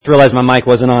Realized my mic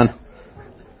wasn't on.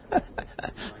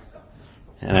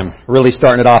 And I'm really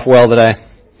starting it off well today.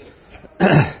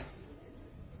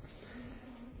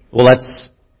 Well, let's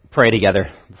pray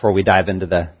together before we dive into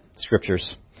the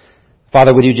scriptures.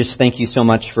 Father, would you just thank you so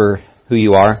much for who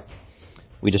you are.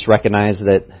 We just recognize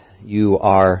that you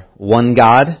are one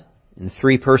God in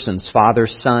three persons, Father,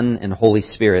 Son, and Holy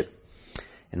Spirit.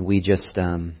 And we just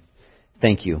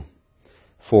thank you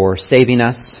for saving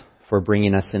us, for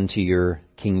bringing us into your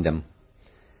kingdom.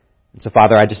 And so,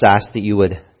 Father, I just ask that you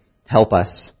would help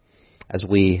us as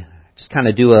we just kind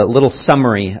of do a little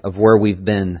summary of where we've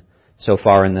been so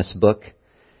far in this book,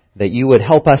 that you would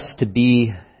help us to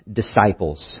be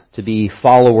disciples, to be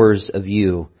followers of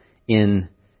you in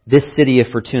this city of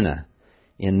Fortuna,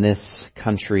 in this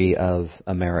country of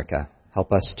America.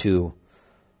 Help us to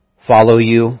follow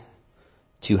you,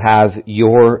 to have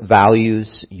your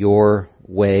values, your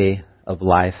way of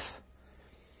life.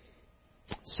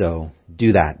 So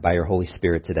do that by your Holy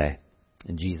Spirit today.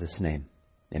 In Jesus' name,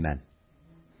 amen.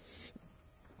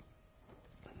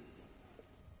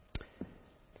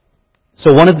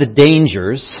 So one of the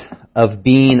dangers of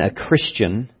being a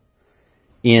Christian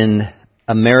in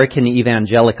American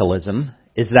evangelicalism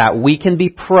is that we can be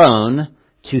prone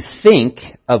to think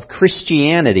of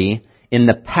Christianity in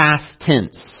the past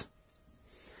tense.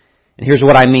 And here's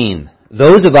what I mean.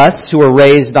 Those of us who are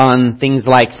raised on things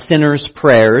like sinners'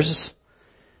 prayers,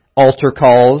 altar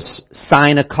calls,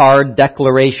 sign a card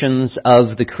declarations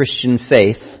of the Christian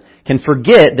faith can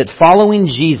forget that following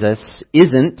Jesus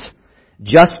isn't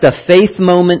just a faith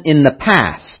moment in the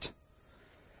past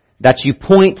that you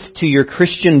point to your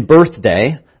Christian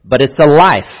birthday, but it's a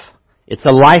life. It's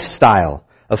a lifestyle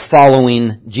of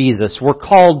following Jesus. We're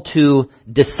called to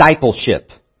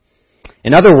discipleship.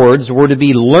 In other words, we're to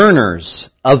be learners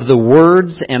of the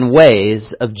words and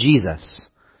ways of Jesus.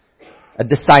 A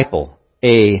disciple.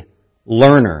 A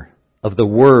learner of the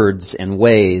words and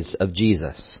ways of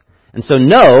Jesus. And so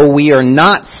no, we are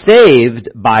not saved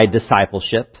by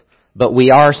discipleship, but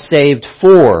we are saved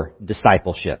for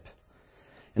discipleship.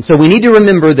 And so we need to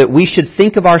remember that we should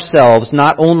think of ourselves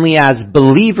not only as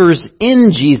believers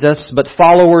in Jesus, but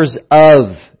followers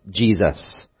of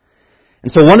Jesus.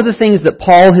 And so one of the things that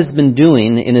Paul has been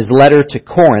doing in his letter to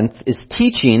Corinth is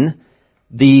teaching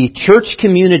the church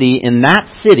community in that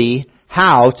city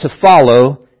how to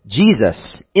follow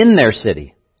Jesus in their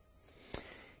city.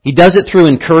 He does it through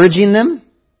encouraging them.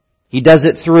 He does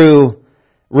it through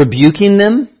rebuking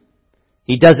them.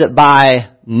 He does it by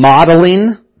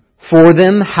modeling for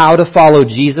them how to follow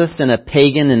Jesus in a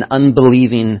pagan and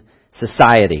unbelieving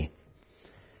society.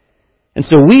 And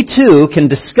so we too can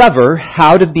discover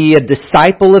how to be a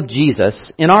disciple of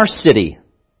Jesus in our city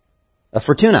of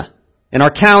Fortuna, in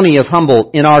our county of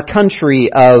Humboldt, in our country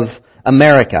of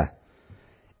America.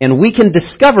 And we can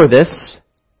discover this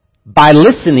by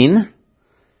listening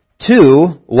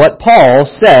to what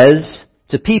Paul says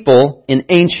to people in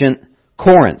ancient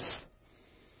Corinth.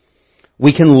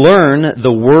 We can learn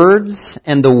the words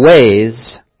and the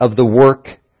ways of the work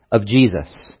of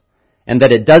Jesus, and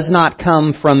that it does not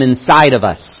come from inside of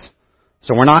us.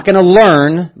 So we're not going to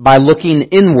learn by looking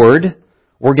inward.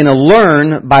 We're going to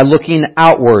learn by looking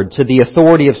outward to the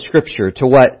authority of Scripture, to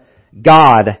what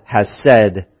God has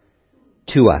said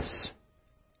to us.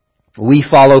 We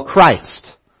follow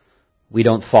Christ. We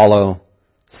don't follow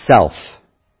self.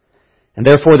 And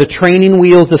therefore the training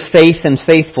wheels of faith and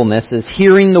faithfulness is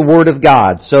hearing the Word of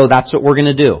God. So that's what we're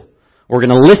going to do. We're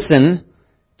going to listen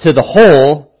to the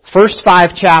whole first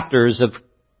 5 chapters of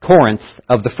Corinth,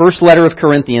 of the first letter of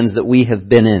Corinthians that we have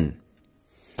been in.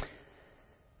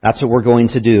 That's what we're going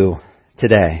to do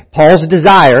today. Paul's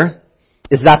desire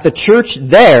is that the church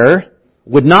there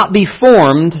would not be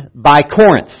formed by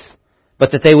Corinth,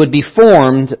 but that they would be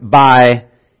formed by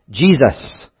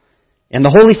Jesus. And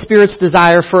the Holy Spirit's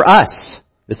desire for us.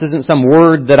 This isn't some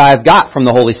word that I've got from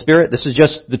the Holy Spirit. This is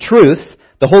just the truth.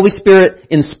 The Holy Spirit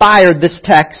inspired this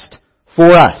text for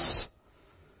us,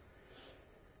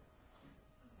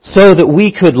 so that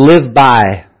we could live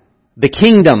by the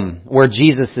kingdom where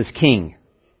Jesus is king.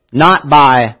 Not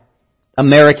by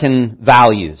American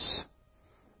values,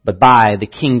 but by the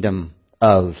kingdom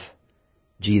of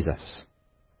Jesus.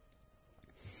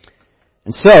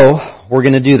 And so, we're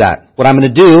going to do that. What I'm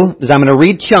going to do is I'm going to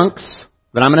read chunks,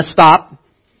 then I'm going to stop,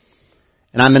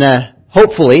 and I'm going to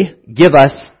hopefully give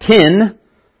us 10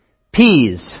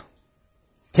 P's.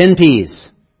 10 P's.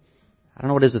 I don't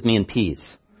know what it is with me and peas.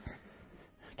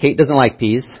 Kate doesn't like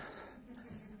peas.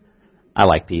 I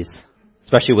like peas,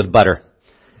 especially with butter.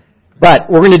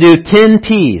 But we're going to do 10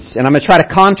 P's, and I'm going to try to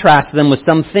contrast them with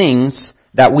some things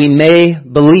that we may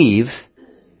believe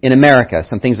in America,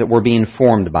 some things that we're being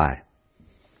formed by.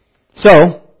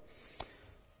 So,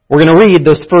 we're going to read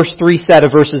those first three set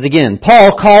of verses again.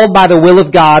 Paul, called by the will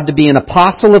of God to be an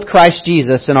apostle of Christ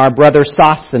Jesus, and our brother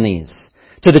Sosthenes,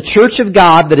 to the church of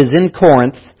God that is in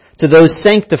Corinth, to those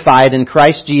sanctified in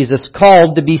Christ Jesus,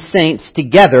 called to be saints,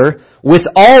 together with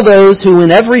all those who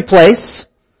in every place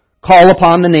call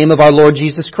upon the name of our Lord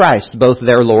Jesus Christ, both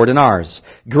their Lord and ours.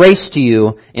 Grace to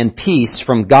you and peace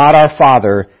from God our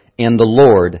Father and the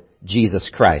Lord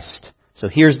Jesus Christ. So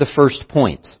here's the first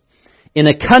point. In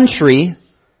a country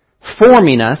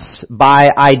forming us by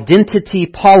identity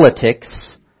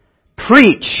politics,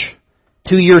 preach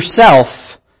to yourself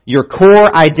your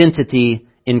core identity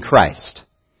in Christ.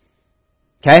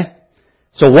 Okay?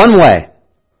 So one way.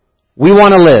 We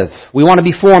want to live. We want to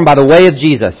be formed by the way of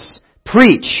Jesus.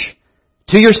 Preach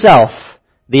to yourself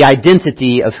the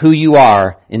identity of who you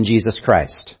are in Jesus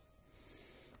Christ.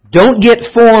 Don't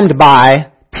get formed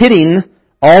by pitting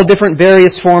all different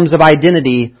various forms of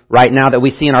identity right now that we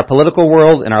see in our political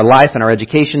world, in our life, in our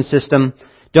education system.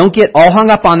 Don't get all hung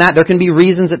up on that. There can be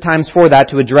reasons at times for that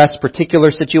to address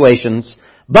particular situations.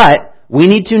 But we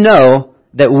need to know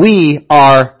that we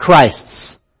are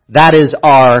Christ's. That is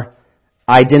our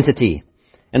identity.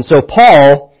 And so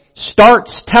Paul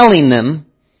starts telling them,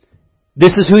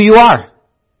 this is who you are.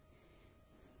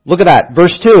 Look at that.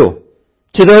 Verse 2.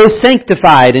 To those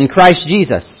sanctified in Christ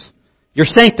Jesus. You're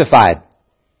sanctified.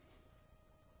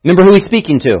 Remember who he's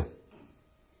speaking to.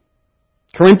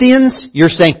 Corinthians, you're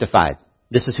sanctified.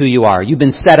 This is who you are. You've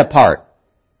been set apart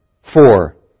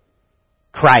for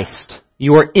Christ.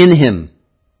 You are in Him.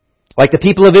 Like the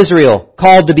people of Israel,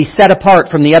 called to be set apart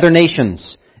from the other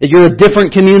nations. You're a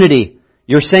different community.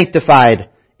 You're sanctified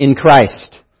in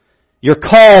Christ. You're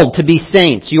called to be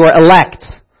saints. You are elect.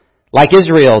 Like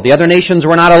Israel, the other nations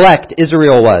were not elect.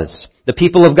 Israel was. The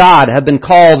people of God have been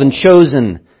called and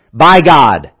chosen by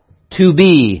God to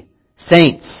be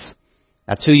saints.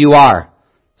 That's who you are.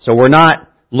 So we're not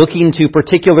looking to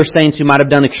particular saints who might have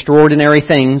done extraordinary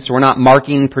things. We're not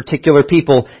marking particular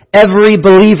people. Every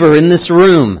believer in this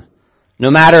room, no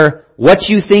matter what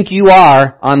you think you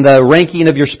are on the ranking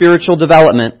of your spiritual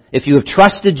development, if you have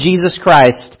trusted Jesus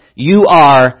Christ, you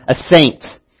are a saint.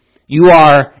 You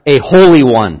are a holy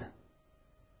one.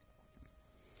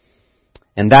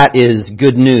 And that is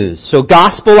good news. So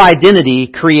gospel identity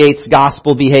creates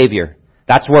gospel behavior.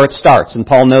 That's where it starts, and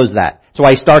Paul knows that. That's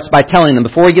why he starts by telling them,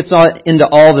 before he gets into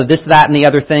all the this, that, and the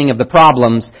other thing of the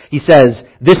problems, he says,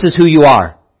 this is who you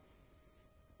are.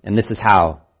 And this is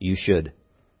how you should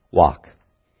walk.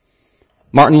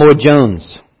 Martin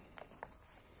Lloyd-Jones,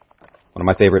 one of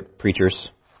my favorite preachers,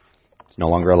 is no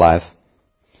longer alive.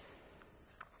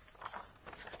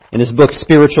 In his book,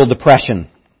 Spiritual Depression,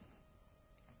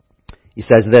 he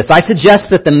says this, I suggest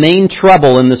that the main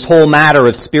trouble in this whole matter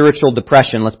of spiritual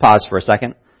depression, let's pause for a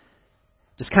second,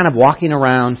 just kind of walking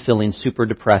around feeling super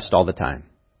depressed all the time.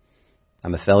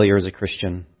 I'm a failure as a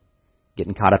Christian,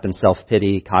 getting caught up in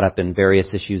self-pity, caught up in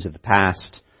various issues of the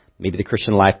past. Maybe the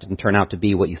Christian life didn't turn out to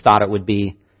be what you thought it would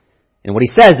be. And what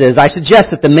he says is, I suggest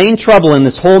that the main trouble in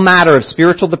this whole matter of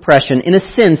spiritual depression, in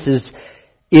a sense, is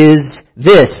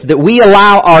this, that we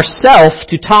allow ourself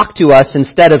to talk to us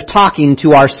instead of talking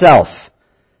to ourself.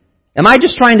 Am I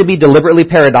just trying to be deliberately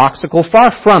paradoxical?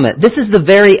 Far from it. This is the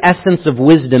very essence of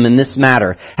wisdom in this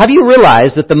matter. Have you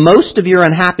realized that the most of your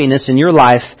unhappiness in your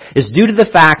life is due to the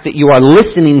fact that you are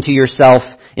listening to yourself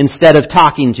instead of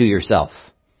talking to yourself?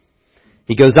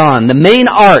 He goes on, the main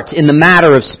art in the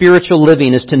matter of spiritual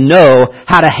living is to know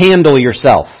how to handle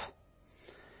yourself.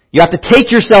 You have to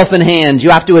take yourself in hand. You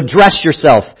have to address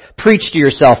yourself, preach to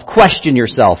yourself, question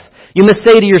yourself. You must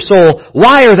say to your soul,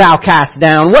 why art thou cast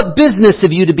down? What business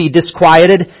have you to be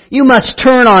disquieted? You must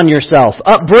turn on yourself,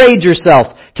 upbraid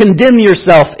yourself, condemn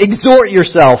yourself, exhort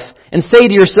yourself, and say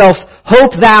to yourself,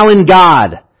 hope thou in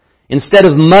God, instead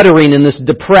of muttering in this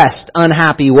depressed,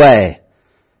 unhappy way.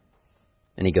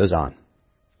 And he goes on.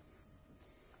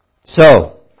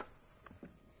 So,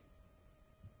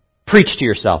 preach to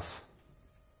yourself.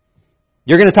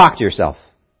 You're going to talk to yourself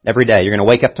every day. You're going to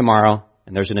wake up tomorrow,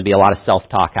 and there's going to be a lot of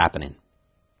self-talk happening.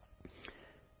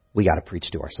 We got to preach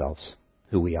to ourselves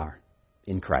who we are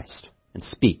in Christ and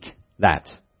speak that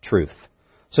truth.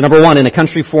 So number one, in a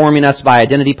country forming us by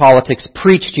identity politics,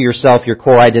 preach to yourself your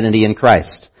core identity in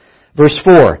Christ. Verse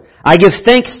 4, I give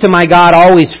thanks to my God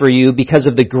always for you because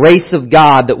of the grace of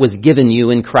God that was given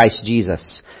you in Christ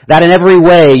Jesus, that in every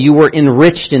way you were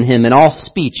enriched in Him in all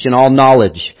speech and all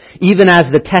knowledge, even as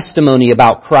the testimony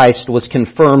about Christ was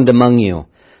confirmed among you,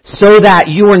 so that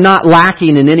you are not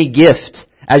lacking in any gift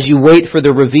as you wait for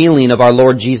the revealing of our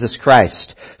Lord Jesus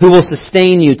Christ, who will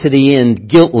sustain you to the end,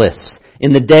 guiltless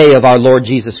in the day of our Lord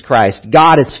Jesus Christ.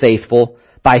 God is faithful,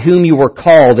 by whom you were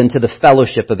called into the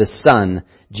fellowship of His Son,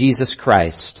 Jesus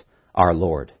Christ, our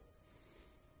Lord.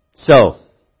 So,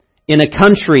 in a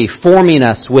country forming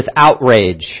us with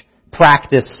outrage,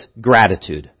 practice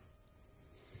gratitude.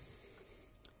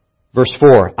 Verse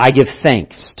 4, I give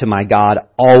thanks to my God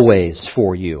always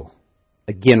for you.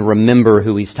 Again, remember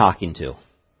who he's talking to.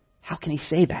 How can he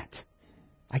say that?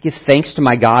 I give thanks to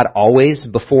my God always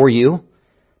before you.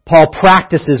 Paul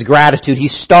practices gratitude. He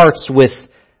starts with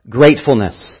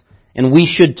gratefulness. And we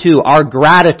should too. Our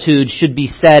gratitude should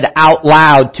be said out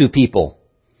loud to people.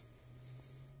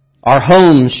 Our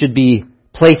homes should be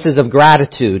places of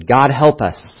gratitude. God help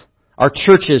us. Our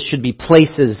churches should be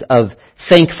places of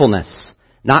thankfulness.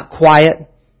 Not quiet,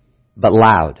 but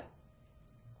loud.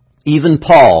 Even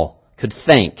Paul could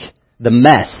thank the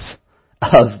mess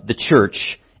of the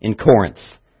church in Corinth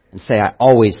and say, I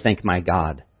always thank my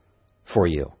God for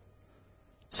you.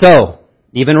 So,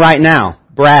 even right now,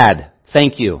 Brad,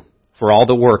 thank you for all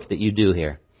the work that you do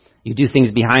here. You do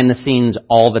things behind the scenes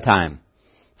all the time.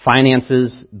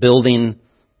 Finances, building,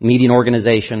 meeting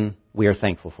organization, we are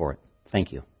thankful for it.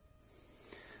 Thank you.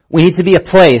 We need to be a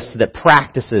place that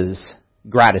practices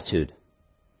gratitude.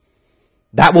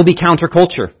 That will be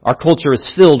counterculture. Our culture is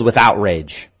filled with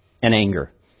outrage and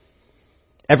anger.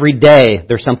 Every day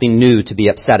there's something new to be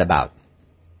upset about.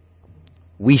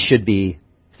 We should be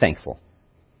thankful.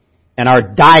 And our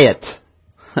diet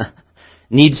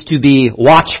needs to be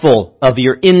watchful of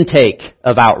your intake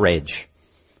of outrage.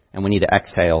 And we need to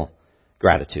exhale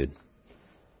gratitude.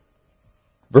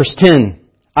 Verse 10,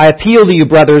 I appeal to you,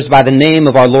 brothers, by the name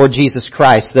of our Lord Jesus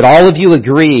Christ, that all of you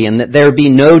agree and that there be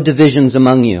no divisions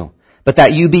among you, but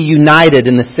that you be united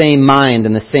in the same mind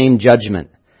and the same judgment.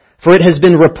 For it has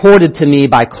been reported to me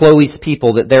by Chloe's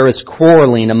people that there is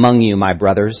quarreling among you, my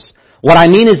brothers. What I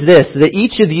mean is this, that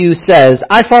each of you says,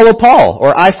 I follow Paul,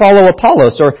 or I follow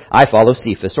Apollos, or I follow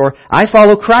Cephas, or I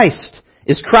follow Christ.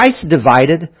 Is Christ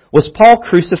divided? Was Paul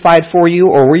crucified for you,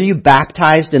 or were you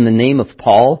baptized in the name of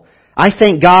Paul? I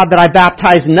thank God that I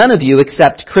baptized none of you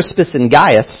except Crispus and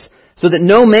Gaius, so that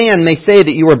no man may say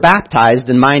that you were baptized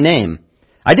in my name.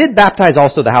 I did baptize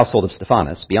also the household of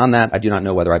Stephanas. Beyond that, I do not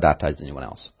know whether I baptized anyone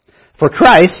else. For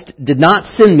Christ did not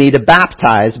send me to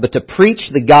baptize, but to preach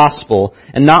the gospel,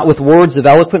 and not with words of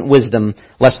eloquent wisdom,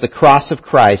 lest the cross of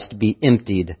Christ be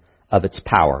emptied of its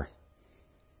power.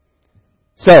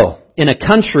 So, in a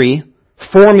country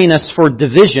forming us for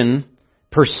division,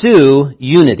 pursue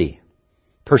unity.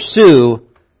 Pursue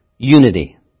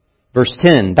unity. Verse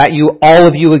 10, that you, all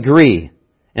of you agree,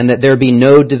 and that there be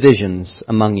no divisions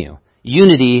among you.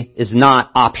 Unity is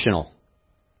not optional.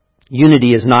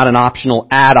 Unity is not an optional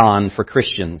add-on for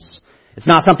Christians. It's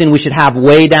not something we should have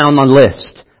way down on the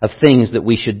list of things that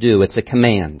we should do. It's a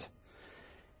command.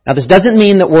 Now, this doesn't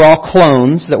mean that we're all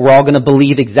clones, that we're all going to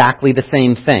believe exactly the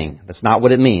same thing. That's not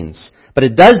what it means. But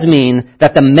it does mean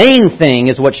that the main thing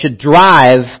is what should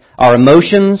drive our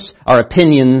emotions, our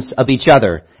opinions of each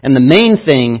other. And the main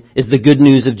thing is the good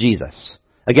news of Jesus.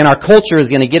 Again, our culture is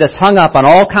going to get us hung up on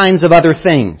all kinds of other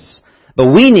things.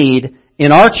 But we need,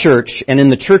 in our church and in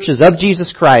the churches of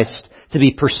Jesus Christ, to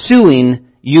be pursuing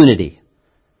unity.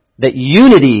 That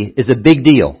unity is a big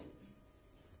deal.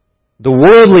 The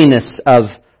worldliness of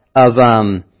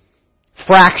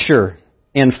fracture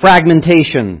and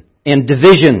fragmentation and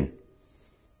division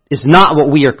is not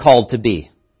what we are called to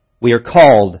be. We are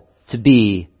called to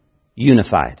be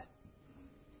unified.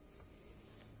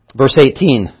 Verse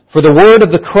 18, for the word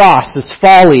of the cross is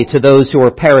folly to those who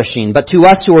are perishing, but to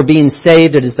us who are being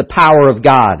saved it is the power of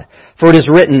God. For it is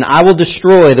written, I will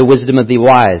destroy the wisdom of the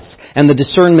wise, and the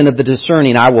discernment of the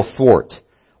discerning I will thwart.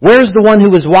 Where is the one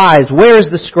who is wise? Where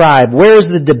is the scribe? Where is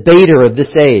the debater of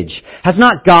this age? Has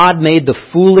not God made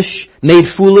foolish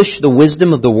the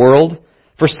wisdom of the world?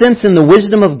 For since in the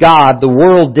wisdom of God the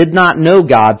world did not know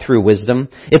God through wisdom,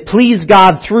 it pleased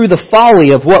God through the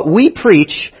folly of what we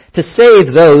preach to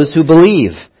save those who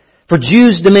believe. For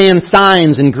Jews demand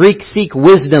signs and Greeks seek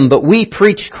wisdom, but we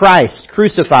preach Christ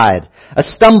crucified, a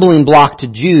stumbling block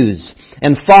to Jews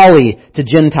and folly to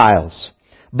Gentiles.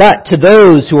 But to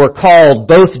those who are called,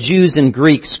 both Jews and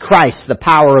Greeks, Christ, the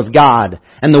power of God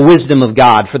and the wisdom of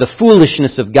God. For the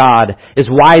foolishness of God is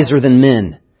wiser than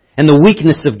men, and the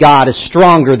weakness of God is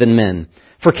stronger than men.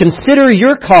 For consider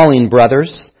your calling,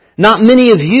 brothers. Not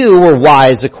many of you were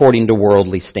wise according to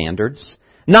worldly standards.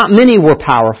 Not many were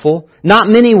powerful. Not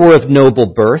many were of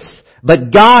noble birth.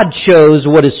 But God chose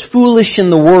what is foolish in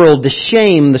the world to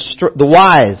shame the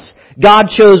wise. God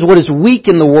chose what is weak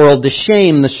in the world to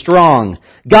shame the strong.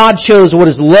 God chose what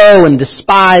is low and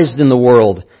despised in the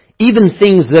world, even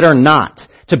things that are not,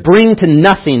 to bring to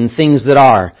nothing things that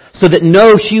are, so that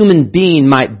no human being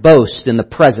might boast in the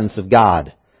presence of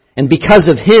God. And because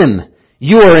of Him,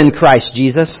 you are in Christ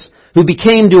Jesus, who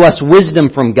became to us wisdom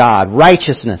from God,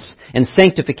 righteousness and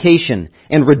sanctification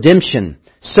and redemption,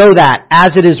 so that,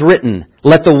 as it is written,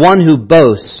 let the one who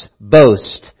boasts,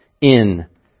 boast in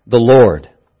the Lord.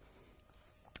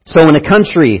 So in a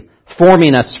country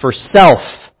forming us for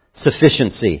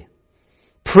self-sufficiency,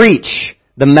 preach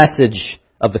the message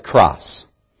of the cross.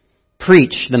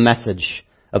 Preach the message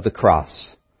of the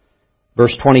cross.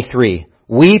 Verse 23,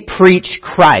 we preach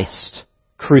Christ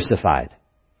crucified.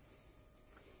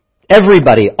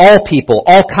 Everybody, all people,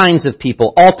 all kinds of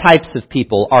people, all types of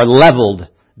people are leveled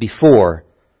before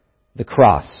the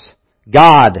cross.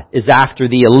 God is after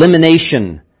the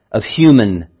elimination of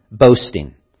human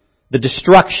boasting, the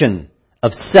destruction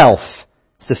of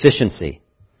self-sufficiency.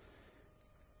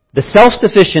 The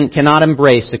self-sufficient cannot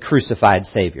embrace a crucified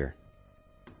Savior.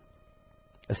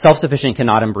 The self-sufficient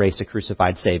cannot embrace a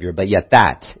crucified Savior, but yet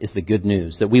that is the good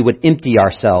news, that we would empty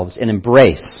ourselves and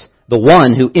embrace the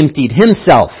one who emptied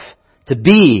Himself to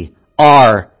be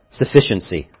our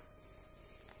sufficiency.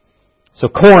 So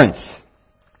Corinth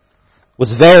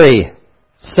was very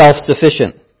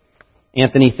self-sufficient.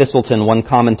 Anthony Thistleton, one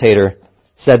commentator,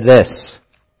 said this,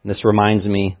 and this reminds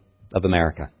me of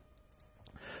America.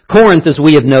 Corinth, as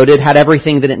we have noted, had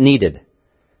everything that it needed.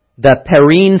 The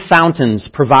Perrine fountains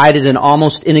provided an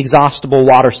almost inexhaustible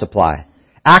water supply.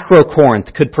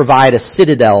 Acro-Corinth could provide a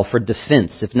citadel for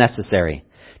defense if necessary.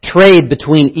 Trade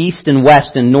between east and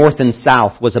west and north and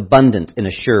south was abundant and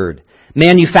assured.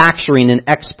 Manufacturing and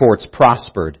exports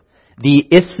prospered. The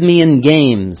Isthmian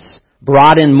games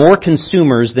brought in more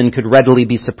consumers than could readily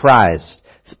be supplied.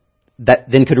 The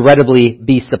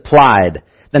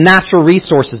natural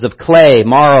resources of clay,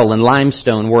 marl, and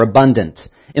limestone were abundant.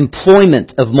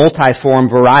 Employment of multiform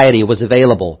variety was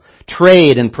available.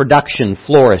 Trade and production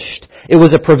flourished. It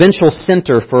was a provincial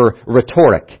center for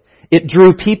rhetoric. It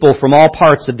drew people from all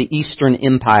parts of the Eastern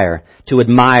Empire to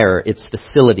admire its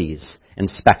facilities and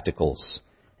spectacles.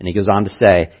 And he goes on to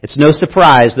say, it's no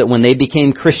surprise that when they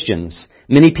became Christians,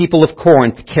 many people of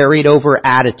Corinth carried over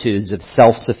attitudes of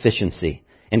self-sufficiency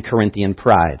and Corinthian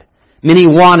pride. Many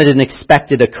wanted and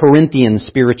expected a Corinthian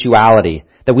spirituality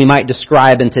that we might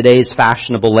describe in today's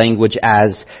fashionable language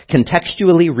as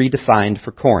contextually redefined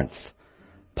for Corinth.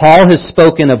 Paul has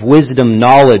spoken of wisdom,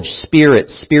 knowledge, spirit,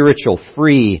 spiritual,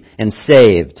 free, and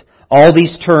saved. All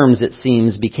these terms, it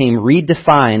seems, became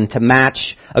redefined to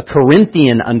match a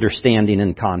Corinthian understanding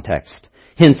and context.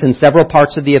 Hence, in several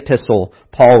parts of the epistle,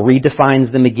 Paul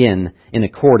redefines them again in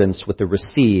accordance with the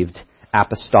received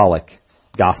apostolic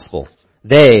gospel.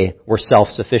 They were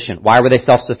self-sufficient. Why were they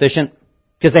self-sufficient?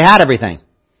 Because they had everything.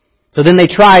 So then they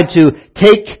tried to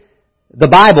take the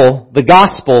Bible, the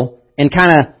gospel, and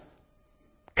kind of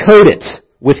coat it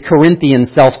with Corinthian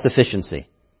self-sufficiency.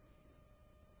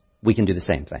 We can do the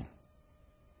same thing.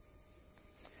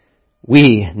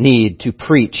 We need to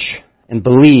preach and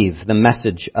believe the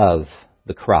message of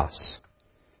the cross.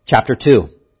 Chapter 2.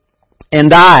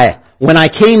 And I, when I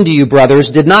came to you,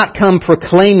 brothers, did not come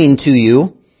proclaiming to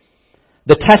you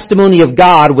the testimony of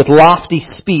God with lofty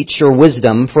speech or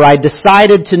wisdom, for I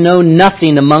decided to know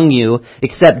nothing among you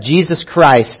except Jesus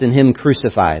Christ and Him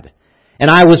crucified. And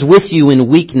I was with you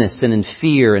in weakness and in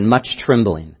fear and much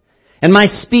trembling. And my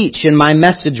speech and my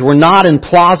message were not in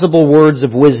plausible words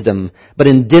of wisdom, but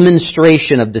in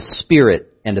demonstration of the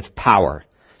Spirit and of power,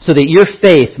 so that your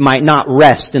faith might not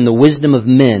rest in the wisdom of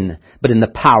men, but in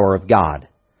the power of God.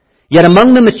 Yet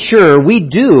among the mature we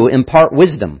do impart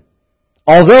wisdom,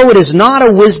 although it is not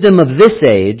a wisdom of this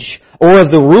age or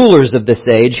of the rulers of this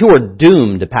age who are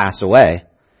doomed to pass away.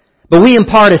 But we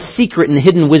impart a secret and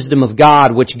hidden wisdom of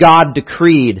God, which God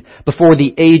decreed before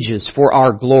the ages for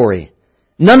our glory.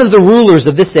 None of the rulers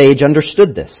of this age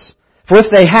understood this. For if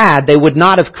they had, they would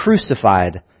not have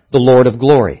crucified the Lord of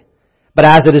glory. But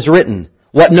as it is written,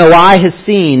 what no eye has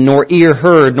seen, nor ear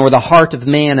heard, nor the heart of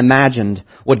man imagined,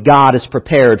 what God has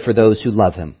prepared for those who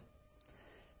love Him.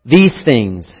 These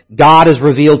things God has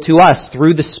revealed to us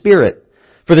through the Spirit.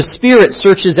 For the Spirit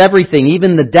searches everything,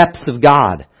 even the depths of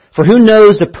God. For who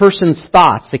knows a person's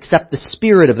thoughts except the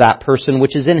spirit of that person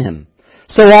which is in him?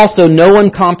 So also no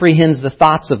one comprehends the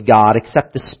thoughts of God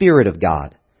except the Spirit of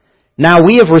God. Now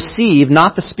we have received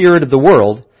not the spirit of the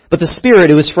world, but the Spirit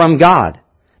who is from God,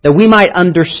 that we might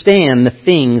understand the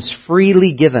things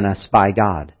freely given us by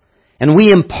God. And we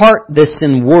impart this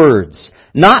in words,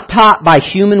 not taught by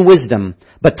human wisdom,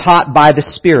 but taught by the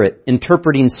Spirit,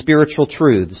 interpreting spiritual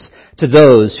truths to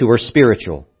those who are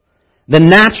spiritual. The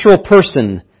natural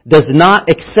person does not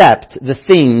accept the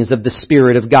things of the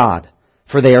Spirit of God,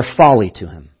 for they are folly to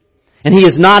him. And he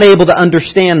is not able to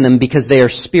understand them because they are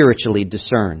spiritually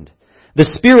discerned. The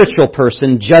spiritual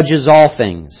person judges all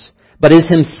things, but is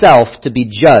himself to be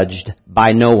judged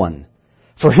by no one.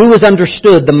 For who has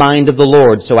understood the mind of the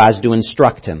Lord so as to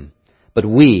instruct him? But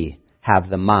we have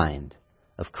the mind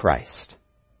of Christ.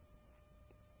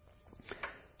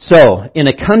 So, in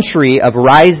a country of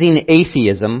rising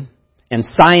atheism and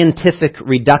scientific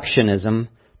reductionism,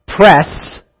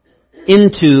 press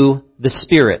into the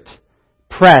Spirit.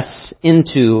 Press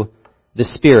into the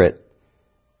Spirit.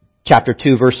 Chapter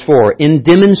 2, verse 4. In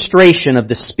demonstration of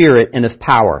the Spirit and of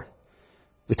power.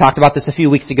 We talked about this a few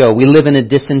weeks ago. We live in a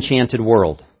disenchanted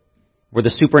world where the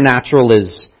supernatural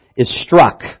is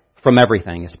struck from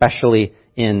everything, especially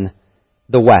in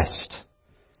the West.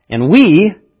 And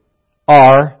we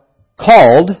are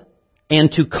called and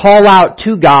to call out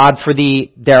to God for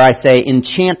the, dare I say,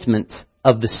 enchantment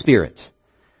of the Spirit.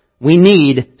 We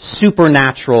need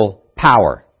supernatural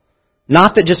power.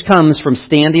 Not that just comes from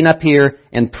standing up here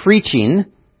and preaching.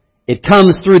 It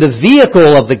comes through the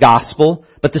vehicle of the gospel,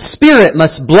 but the Spirit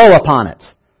must blow upon it.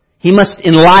 He must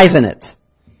enliven it.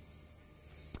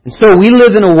 And so we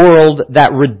live in a world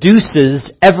that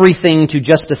reduces everything to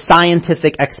just a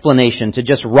scientific explanation, to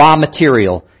just raw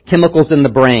material, chemicals in the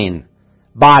brain,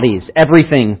 bodies,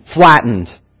 everything flattened.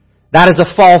 That is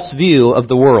a false view of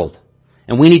the world.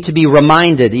 And we need to be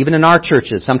reminded, even in our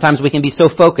churches, sometimes we can be so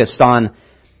focused on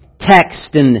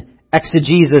text and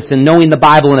exegesis and knowing the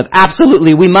Bible, and if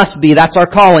absolutely we must be, that's our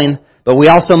calling, but we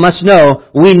also must know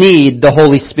we need the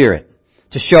Holy Spirit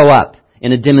to show up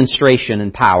in a demonstration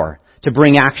and power, to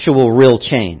bring actual real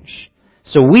change.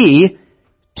 So we,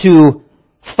 to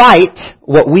fight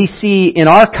what we see in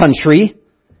our country,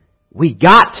 we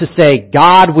got to say,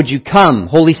 God, would you come?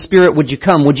 Holy Spirit, would you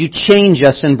come? Would you change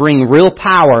us and bring real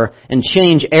power and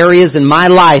change areas in my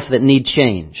life that need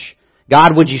change?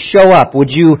 God, would you show up?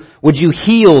 Would you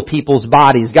heal people's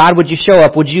bodies? God, would you show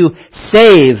up? Would you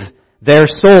save their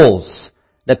souls?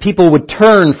 That people would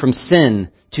turn from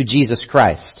sin to Jesus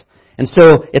Christ. And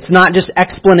so it's not just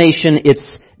explanation,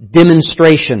 it's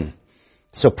demonstration.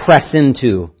 So press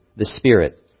into the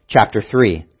Spirit. Chapter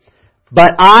 3.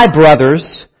 But I,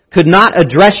 brothers, could not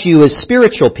address you as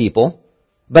spiritual people,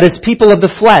 but as people of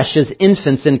the flesh, as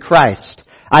infants in Christ.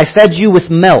 I fed you with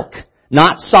milk,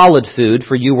 not solid food,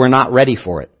 for you were not ready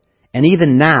for it. And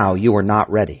even now you are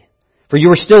not ready. For you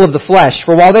are still of the flesh.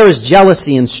 For while there is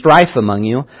jealousy and strife among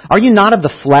you, are you not of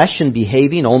the flesh and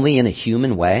behaving only in a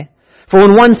human way? For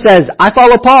when one says, I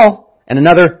follow Paul, and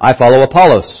another, I follow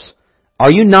Apollos,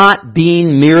 are you not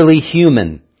being merely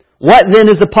human? What then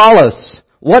is Apollos?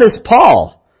 What is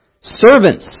Paul?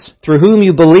 Servants through whom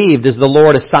you believed as the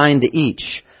Lord assigned to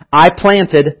each. I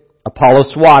planted,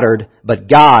 Apollos watered, but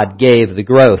God gave the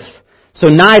growth. So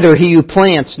neither he who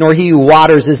plants nor he who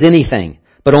waters is anything,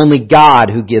 but only God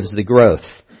who gives the growth.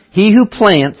 He who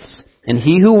plants and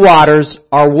he who waters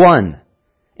are one,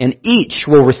 and each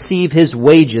will receive his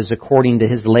wages according to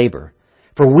his labor.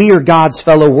 For we are God's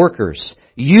fellow workers.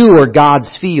 You are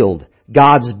God's field,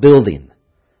 God's building.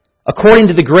 According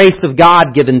to the grace of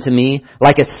God given to me,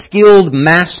 like a skilled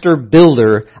master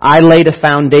builder, I laid a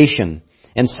foundation,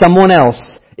 and someone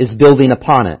else is building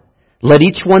upon it. Let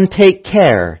each one take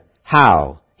care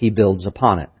how he builds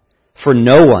upon it. For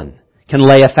no one can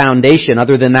lay a foundation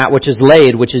other than that which is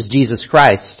laid, which is Jesus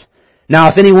Christ. Now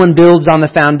if anyone builds on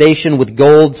the foundation with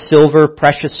gold, silver,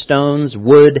 precious stones,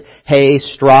 wood, hay,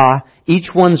 straw, each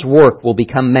one's work will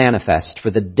become manifest, for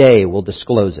the day will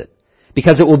disclose it.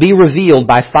 Because it will be revealed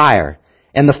by fire,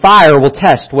 and the fire will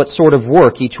test what sort of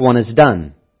work each one has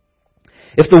done.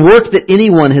 If the work that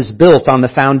anyone has built on the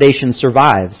foundation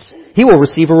survives, he will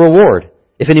receive a reward.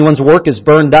 If anyone's work is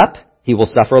burned up, he will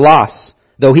suffer loss,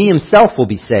 though he himself will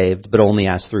be saved, but only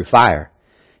as through fire.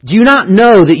 Do you not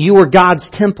know that you are God's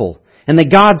temple, and that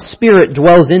God's Spirit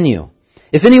dwells in you?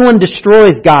 If anyone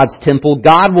destroys God's temple,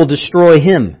 God will destroy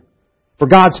him. For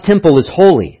God's temple is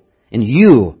holy, and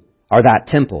you are that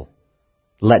temple.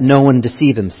 Let no one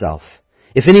deceive himself.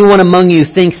 If anyone among you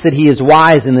thinks that he is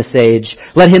wise in this age,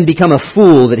 let him become a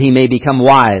fool that he may become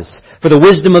wise. For the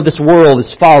wisdom of this world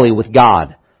is folly with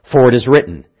God. For it is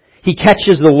written, He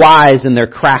catches the wise in their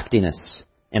craftiness.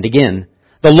 And again,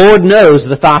 the Lord knows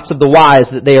the thoughts of the wise,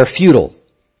 that they are futile.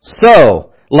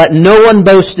 So, let no one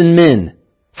boast in men.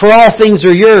 For all things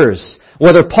are yours,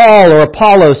 whether Paul or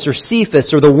Apollos or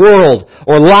Cephas or the world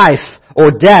or life or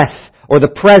death or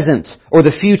the present or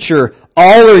the future,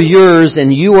 all are yours,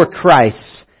 and you are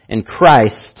Christ's, and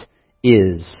Christ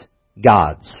is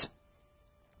God's.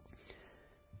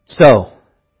 So,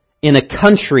 in a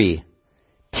country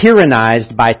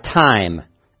tyrannized by time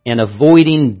and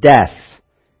avoiding death,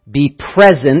 be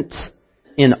present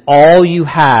in all you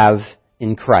have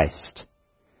in Christ.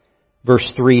 Verse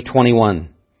 3:21.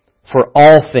 For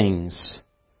all things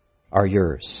are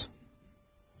yours.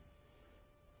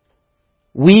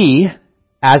 We,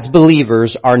 as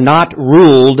believers, are not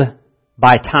ruled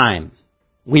by time.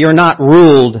 We are not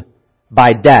ruled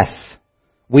by death.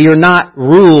 We are not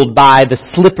ruled by the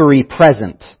slippery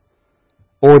present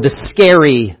or the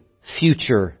scary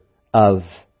future of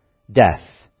death.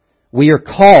 We are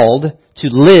called to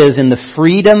live in the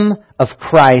freedom of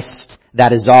Christ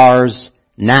that is ours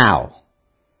now.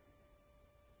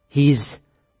 He's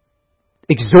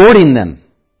exhorting them,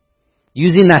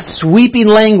 using that sweeping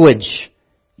language.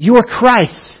 You are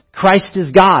Christ's. Christ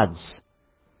is God's.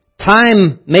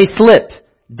 Time may slip.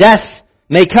 Death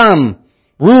may come.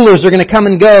 Rulers are going to come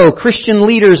and go. Christian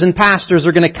leaders and pastors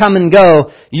are going to come and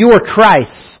go. You are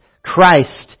Christ's.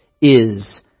 Christ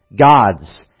is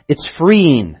God's. It's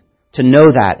freeing to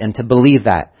know that and to believe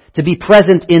that. To be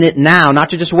present in it now, not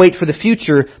to just wait for the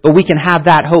future, but we can have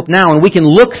that hope now. And we can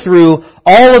look through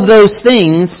all of those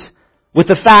things with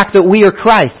the fact that we are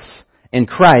Christ's, and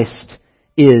Christ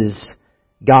is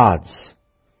God's.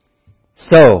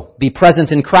 So, be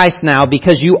present in Christ now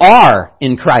because you are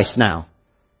in Christ now.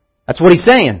 That's what he's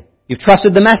saying. You've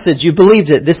trusted the message. You've believed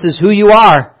it. This is who you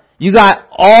are. You got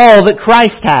all that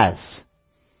Christ has.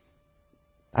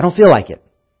 I don't feel like it.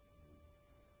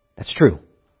 That's true.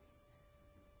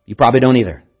 You probably don't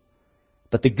either.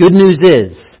 But the good news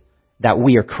is that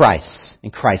we are Christ's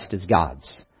and Christ is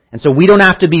God's. And so we don't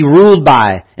have to be ruled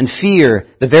by and fear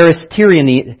the various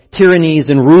tyrannies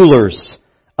and rulers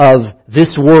of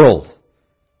this world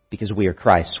because we are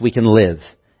Christ's. We can live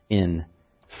in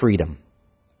freedom.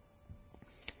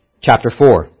 Chapter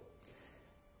 4.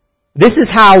 This is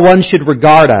how one should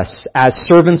regard us as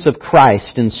servants of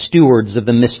Christ and stewards of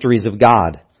the mysteries of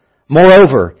God.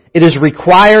 Moreover, it is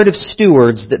required of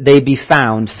stewards that they be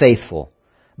found faithful.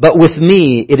 But with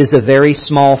me it is a very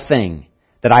small thing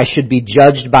that I should be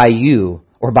judged by you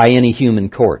or by any human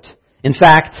court. In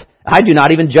fact, I do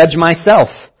not even judge myself.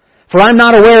 For I am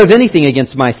not aware of anything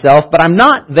against myself, but I am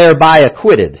not thereby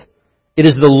acquitted. It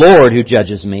is the Lord who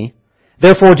judges me.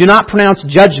 Therefore do not pronounce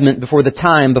judgment before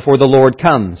the Lord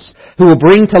comes, who will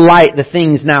bring to light the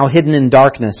things now hidden in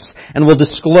darkness, and will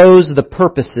disclose the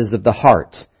purposes of the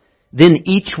heart. Then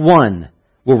each one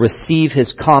will receive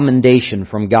his commendation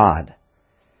from God.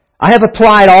 I have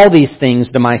applied all these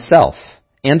things to myself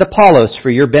and Apollos for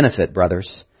your benefit,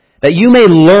 brothers, that you may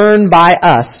learn by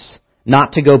us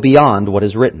not to go beyond what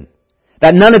is written,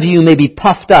 that none of you may be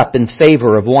puffed up in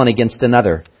favor of one against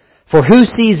another. For who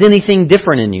sees anything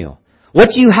different in you? What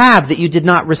do you have that you did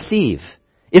not receive?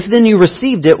 If then you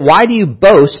received it, why do you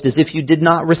boast as if you did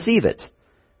not receive it?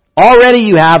 Already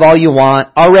you have all you want.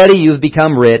 Already you have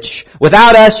become rich.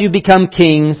 Without us you become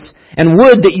kings. And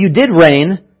would that you did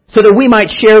reign, so that we might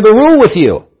share the rule with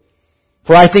you.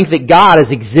 For I think that God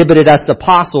has exhibited us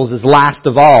apostles as last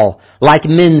of all, like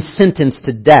men sentenced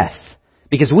to death,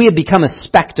 because we have become a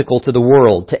spectacle to the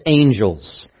world, to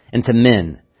angels, and to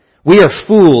men. We are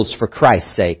fools for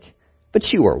Christ's sake, but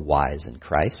you are wise in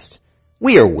Christ.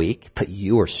 We are weak, but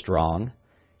you are strong.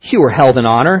 You are held in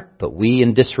honor, but we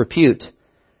in disrepute.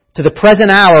 To the present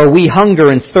hour we hunger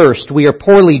and thirst. We are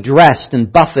poorly dressed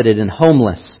and buffeted and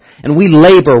homeless. And we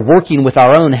labor working with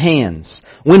our own hands.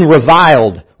 When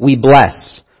reviled, we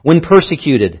bless. When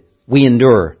persecuted, we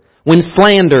endure. When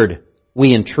slandered,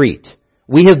 we entreat.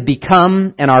 We have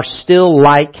become and are still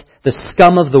like the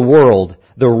scum of the world,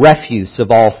 the refuse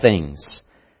of all things.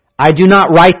 I do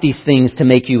not write these things to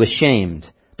make you ashamed,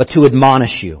 but to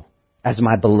admonish you as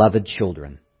my beloved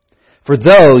children. For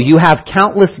though you have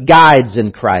countless guides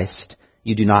in Christ,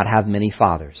 you do not have many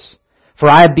fathers. For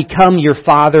I have become your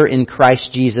father in Christ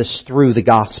Jesus through the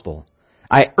gospel.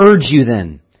 I urge you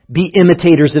then, be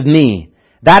imitators of me.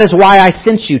 That is why I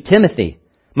sent you, Timothy,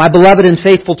 my beloved and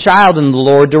faithful child in the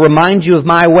Lord, to remind you of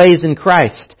my ways in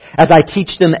Christ, as I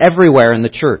teach them everywhere in the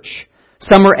church.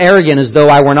 Some are arrogant as though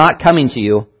I were not coming to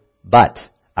you, but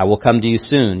I will come to you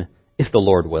soon, if the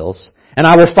Lord wills. And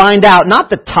I will find out not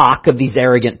the talk of these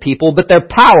arrogant people, but their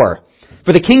power.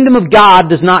 For the kingdom of God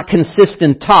does not consist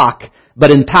in talk,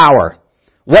 but in power.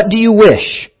 What do you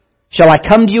wish? Shall I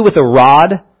come to you with a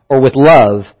rod, or with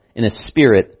love in a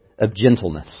spirit of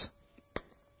gentleness?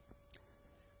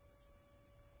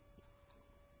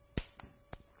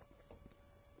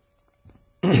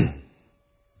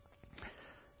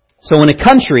 So in a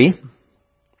country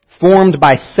formed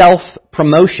by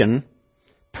self-promotion,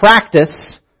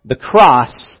 practice the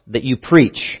cross that you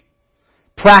preach.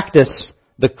 Practice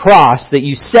the cross that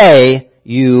you say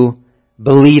you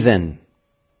believe in.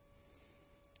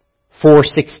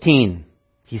 4:16.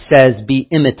 He says, be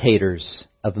imitators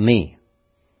of me.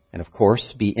 And of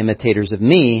course, be imitators of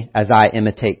me as I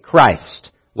imitate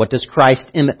Christ. What does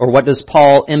what does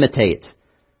Paul imitate?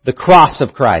 The cross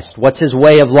of Christ. What's his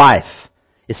way of life?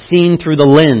 It's seen through the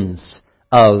lens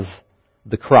of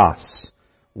the cross.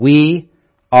 We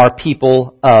are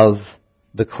people of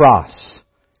the cross.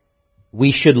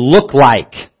 We should look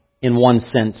like, in one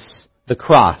sense, the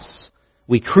cross.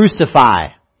 We crucify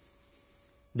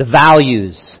the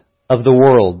values of the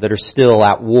world that are still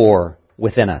at war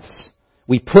within us.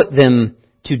 We put them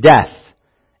to death.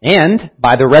 And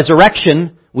by the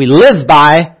resurrection, we live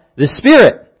by the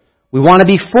Spirit. We want to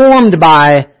be formed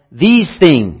by these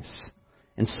things.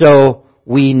 And so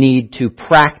we need to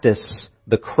practice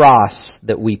the cross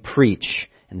that we preach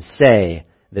and say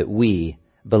that we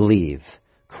believe.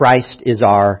 Christ is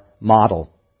our model.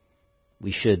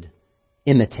 We should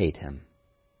imitate Him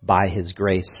by His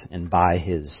grace and by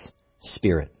His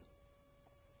Spirit.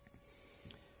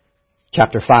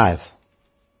 Chapter 5.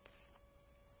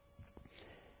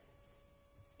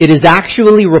 It is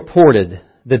actually reported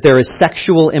that there is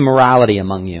sexual immorality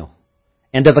among you,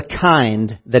 and of a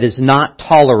kind that is not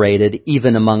tolerated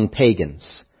even among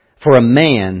pagans. For a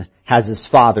man has his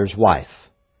father's wife,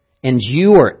 and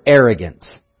you are arrogant.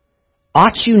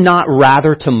 Ought you not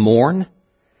rather to mourn?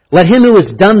 Let him who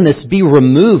has done this be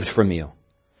removed from you.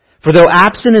 For though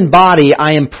absent in body,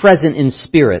 I am present in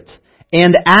spirit,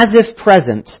 and as if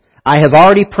present, I have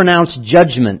already pronounced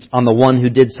judgment on the one who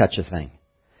did such a thing.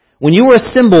 When you are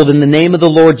assembled in the name of the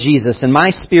Lord Jesus, and my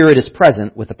spirit is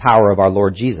present with the power of our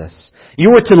Lord Jesus,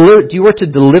 you are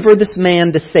to deliver this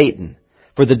man to Satan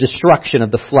for the destruction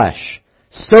of the flesh,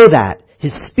 so that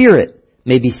his spirit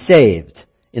may be saved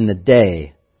in the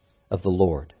day of the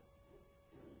Lord.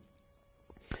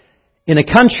 In a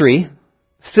country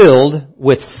filled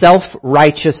with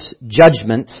self-righteous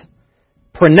judgment,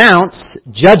 pronounce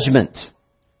judgment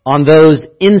on those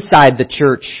inside the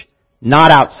church,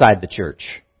 not outside the church.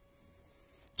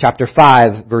 Chapter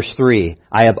 5, verse 3,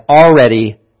 I have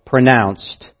already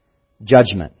pronounced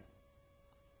judgment.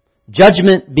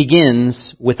 Judgment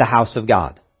begins with the house of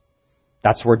God.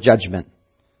 That's where judgment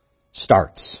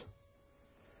starts.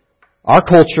 Our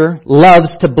culture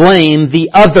loves to blame the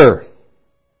other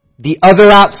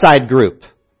outside group.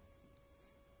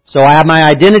 So I have my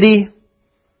identity.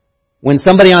 When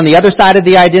somebody on the other side of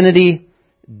the identity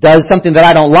does something that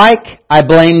I don't like, I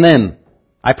blame them.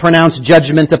 I pronounce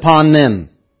judgment upon them.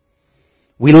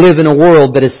 We live in a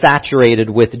world that is saturated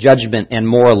with judgment and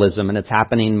moralism, and it's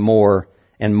happening more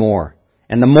and more.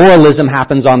 And the moralism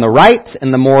happens on the right,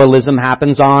 and the moralism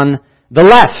happens on the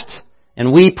left.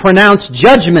 And we pronounce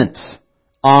judgment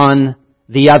on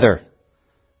the other.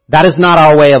 That is not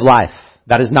our way of life.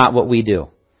 That is not what we do.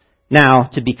 Now,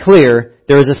 to be clear,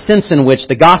 there is a sense in which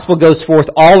the gospel goes forth,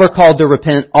 all are called to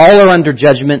repent, all are under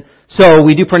judgment, so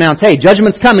we do pronounce, hey,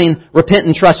 judgment's coming, repent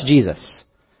and trust Jesus.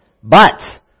 But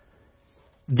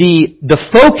the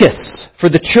focus for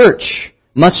the church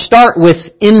must start with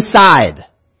inside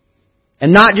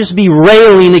and not just be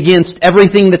railing against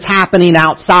everything that's happening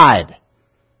outside.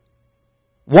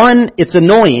 One, it's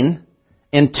annoying,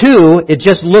 and two, it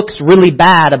just looks really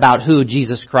bad about who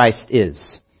Jesus Christ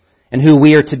is and who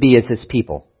we are to be as His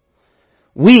people.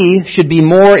 We should be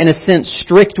more, in a sense,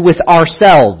 strict with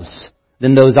ourselves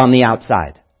than those on the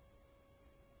outside.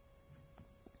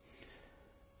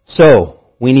 So,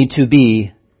 we need to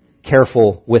be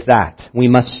careful with that. We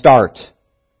must start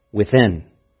within.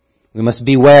 We must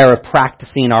beware of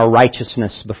practicing our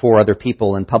righteousness before other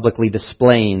people and publicly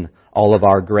displaying all of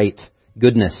our great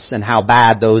goodness and how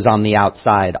bad those on the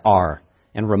outside are.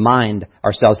 And remind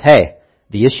ourselves, hey,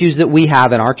 the issues that we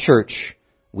have in our church,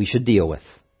 we should deal with.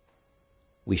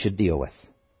 We should deal with.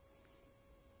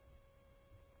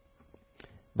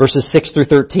 Verses 6 through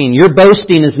 13. Your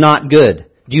boasting is not good.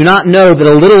 Do you not know that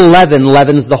a little leaven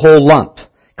leavens the whole lump?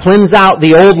 Cleanse out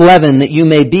the old leaven that you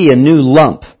may be a new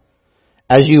lump,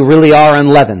 as you really are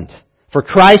unleavened. For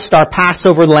Christ, our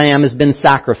Passover lamb, has been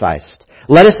sacrificed.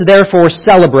 Let us therefore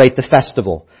celebrate the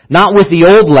festival, not with the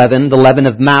old leaven, the leaven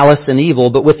of malice and evil,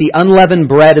 but with the unleavened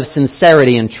bread of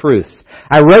sincerity and truth.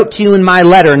 I wrote to you in my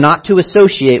letter not to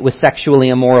associate with sexually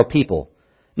immoral people.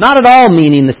 Not at all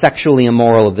meaning the sexually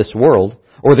immoral of this world,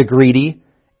 or the greedy,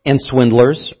 and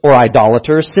swindlers, or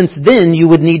idolaters, since then you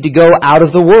would need to go out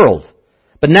of the world.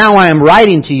 But now I am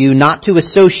writing to you not to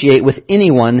associate with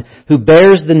anyone who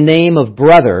bears the name of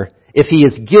brother if he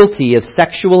is guilty of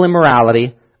sexual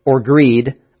immorality, or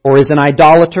greed, or is an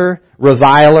idolater,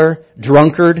 reviler,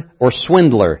 drunkard, or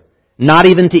swindler, not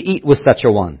even to eat with such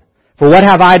a one. For what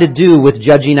have I to do with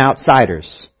judging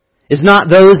outsiders? Is not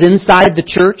those inside the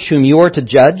church whom you are to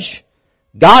judge?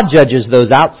 God judges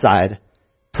those outside.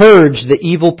 Purge the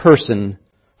evil person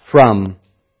from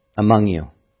among you.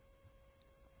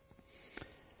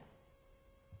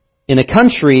 In a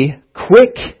country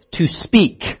quick to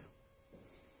speak,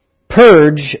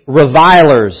 purge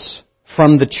revilers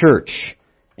from the church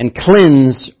and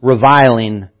cleanse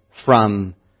reviling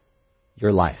from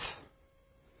your life.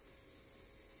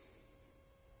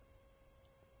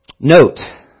 Note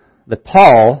that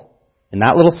Paul, in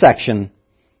that little section,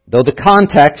 though the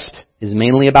context is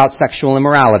mainly about sexual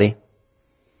immorality,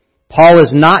 Paul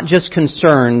is not just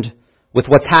concerned with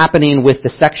what's happening with the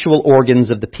sexual organs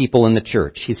of the people in the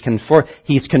church. He's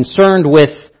concerned with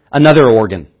another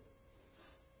organ,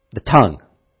 the tongue.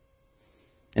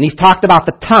 And he's talked about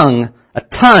the tongue a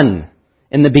ton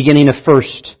in the beginning of 1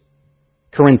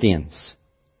 Corinthians.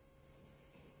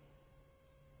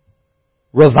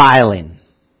 Reviling.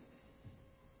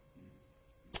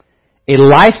 A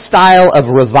lifestyle of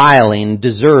reviling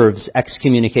deserves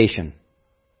excommunication.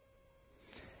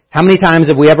 How many times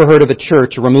have we ever heard of a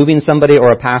church removing somebody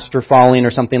or a pastor falling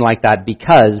or something like that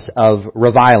because of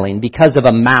reviling, because of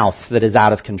a mouth that is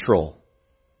out of control?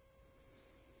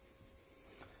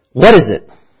 What is it?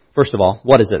 First of all,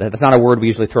 what is it? That's not a word we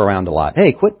usually throw around a lot.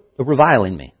 Hey, quit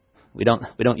reviling me. We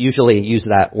don't usually use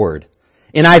that word.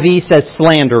 NIV says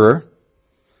slanderer.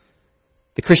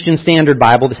 The Christian Standard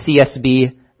Bible, the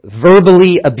CSB,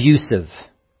 verbally abusive.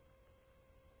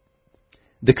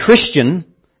 The Christian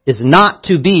is not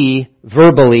to be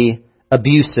verbally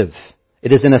abusive.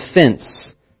 It is an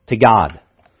offense to God.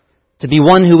 To be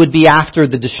one who would be after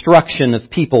the destruction of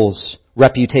people's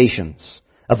reputations,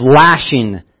 of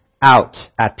lashing out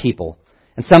at people.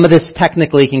 And some of this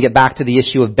technically can get back to the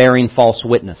issue of bearing false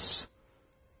witness.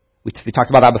 We talked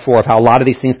about that before, of how a lot of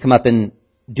these things come up in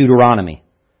Deuteronomy.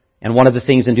 And one of the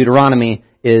things in Deuteronomy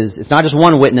is, it's not just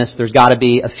one witness, there's got to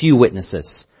be a few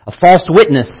witnesses. A false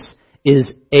witness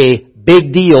is a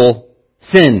big deal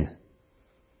sin.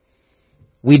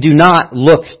 We do not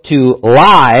look to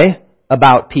lie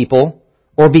about people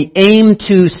or be aimed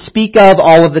to speak of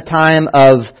all of the time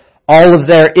of all of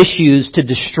their issues to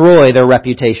destroy their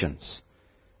reputations.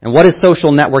 And what is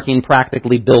social networking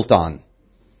practically built on?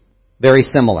 Very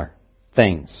similar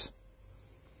things.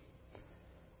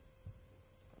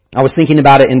 I was thinking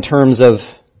about it in terms of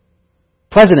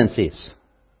presidencies.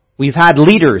 We've had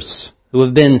leaders who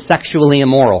have been sexually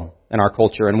immoral in our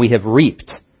culture, and we have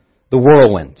reaped the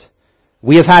whirlwind.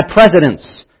 We have had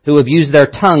presidents who have used their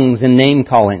tongues in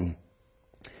name-calling,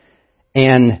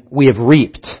 and we have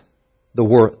reaped the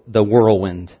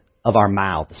whirlwind of our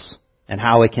mouths and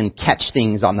how it can catch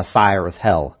things on the fire of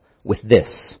hell with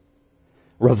this.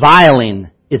 Reviling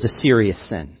is a serious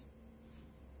sin.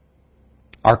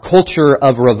 Our culture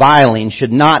of reviling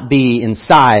should not be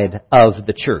inside of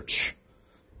the church.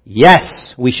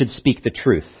 Yes, we should speak the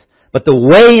truth, but the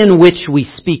way in which we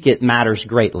speak it matters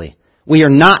greatly. We are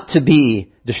not to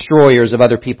be destroyers of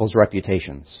other people's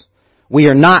reputations. We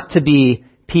are not to be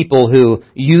people who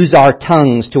use our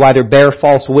tongues to either bear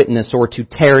false witness or to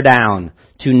tear down,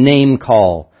 to name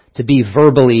call, to be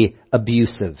verbally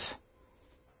abusive.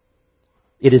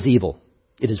 It is evil.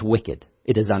 It is wicked.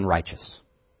 It is unrighteous.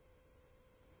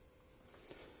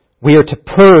 We are to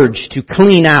purge, to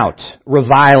clean out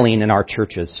reviling in our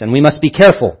churches. And we must be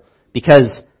careful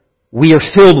because we are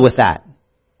filled with that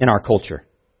in our culture.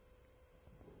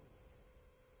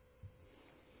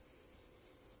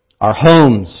 Our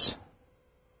homes,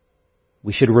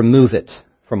 we should remove it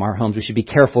from our homes. We should be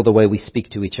careful the way we speak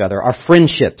to each other. Our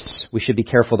friendships, we should be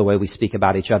careful the way we speak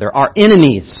about each other. Our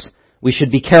enemies, we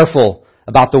should be careful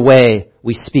about the way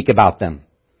we speak about them.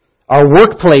 Our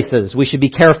workplaces, we should be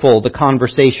careful the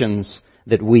conversations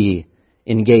that we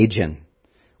engage in.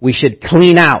 We should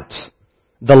clean out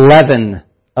the leaven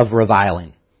of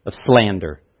reviling, of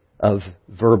slander, of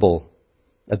verbal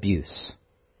abuse,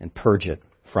 and purge it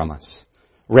from us.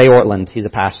 Ray Ortland, he's a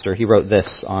pastor, he wrote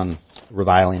this on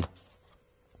reviling.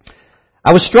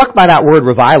 I was struck by that word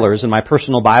revilers in my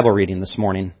personal Bible reading this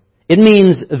morning. It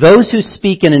means those who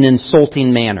speak in an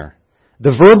insulting manner.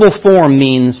 The verbal form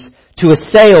means to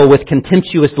assail with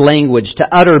contemptuous language, to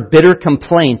utter bitter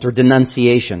complaint or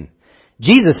denunciation.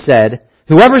 Jesus said,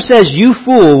 "Whoever says you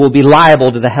fool will be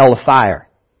liable to the hell of fire."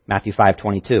 Matthew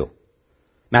 5:22.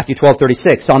 Matthew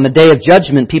 12:36. On the day of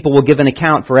judgment, people will give an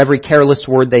account for every careless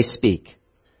word they speak.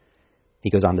 He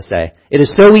goes on to say, "It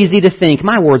is so easy to think,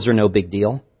 my words are no big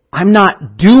deal. I'm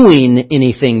not doing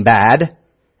anything bad.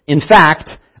 In fact,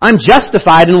 I'm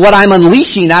justified in what I'm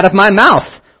unleashing out of my mouth.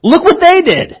 Look what they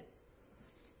did."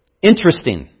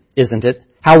 Interesting, isn't it?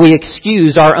 How we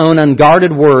excuse our own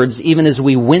unguarded words even as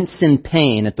we wince in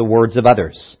pain at the words of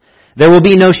others. There will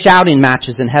be no shouting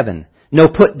matches in heaven. no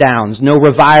put-downs, no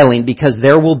reviling, because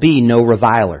there will be no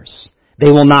revilers. They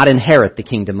will not inherit the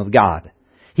kingdom of God.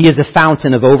 He is a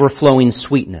fountain of overflowing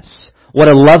sweetness. What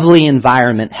a lovely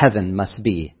environment heaven must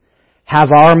be. Have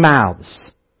our mouths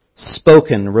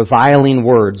spoken reviling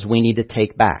words we need to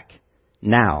take back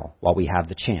now while we have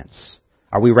the chance.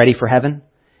 Are we ready for heaven?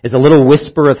 Is a little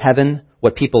whisper of heaven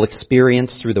what people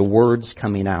experience through the words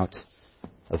coming out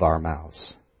of our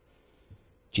mouths?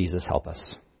 Jesus, help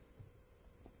us.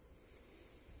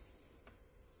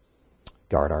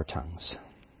 Guard our tongues.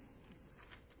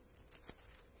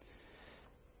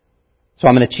 So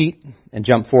I'm going to cheat and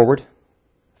jump forward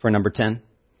for number 10.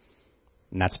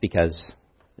 And that's because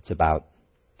it's about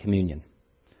communion.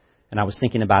 And I was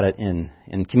thinking about it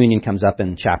and communion comes up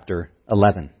in chapter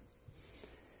 11. And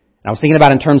I was thinking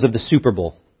about it in terms of the Super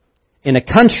Bowl. In a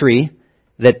country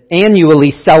that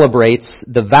annually celebrates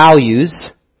the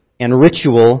values and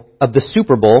ritual of the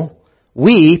Super Bowl,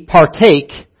 we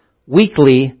partake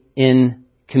weekly in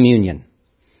communion.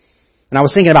 And I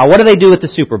was thinking about, what do they do at the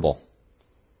Super Bowl?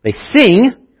 They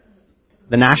sing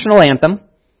the national anthem,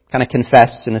 kind of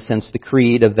confess, in a sense, the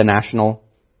creed of the national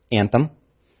anthem.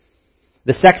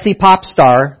 The sexy pop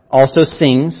star also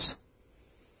sings.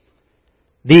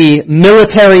 The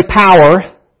military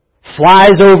power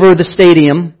flies over the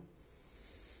stadium.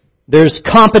 There's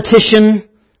competition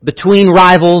between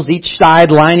rivals, each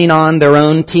side lining on their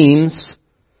own teams.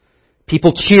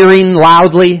 People cheering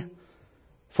loudly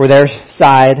for their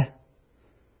side.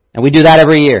 And we do that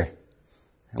every year.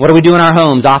 And what do we do in our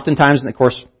homes? Oftentimes, and of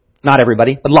course, not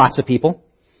everybody, but lots of people.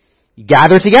 You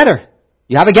gather together.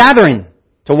 You have a gathering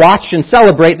to watch and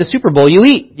celebrate the Super Bowl. You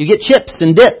eat. You get chips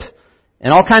and dip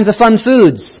and all kinds of fun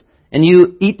foods. And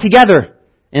you eat together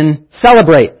and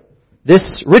celebrate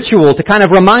this ritual to kind of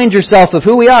remind yourself of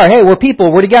who we are. Hey, we're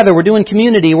people. We're together. We're doing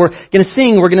community. We're going to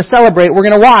sing. We're going to celebrate. We're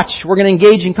going to watch. We're going to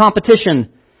engage in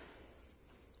competition.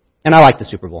 And I like the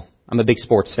Super Bowl. I'm a big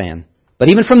sports fan. But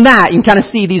even from that, you can kind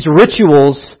of see these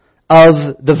rituals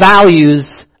of the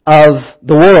values of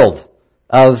the world,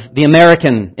 of the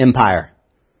American empire.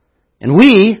 And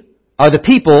we are the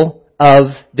people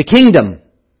of the kingdom,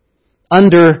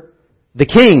 under the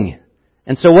king.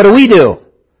 And so what do?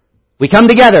 We come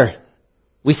together,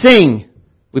 we sing,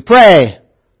 we pray,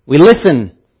 we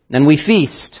listen, and we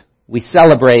feast. We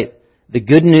celebrate the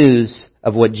good news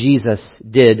of what Jesus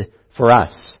did for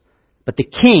us. But the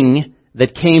king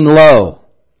that came low,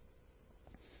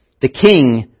 the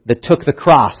king that took the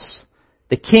cross,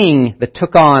 the king that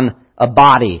took on a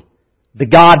body, the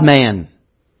God-man,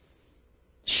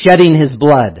 shedding his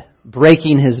blood,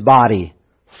 breaking his body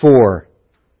for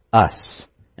us.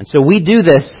 And so we do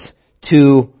this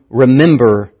to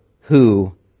remember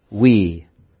who we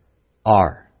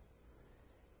are.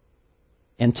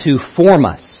 And to form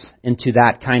us into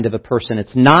that kind of a person.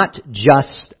 It's not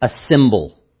just a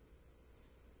symbol.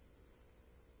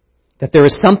 That there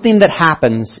is something that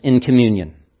happens in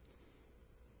communion.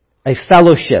 A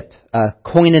fellowship, a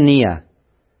koinonia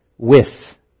with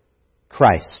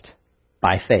Christ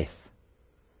by faith.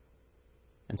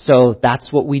 And so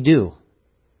that's what we do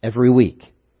every week.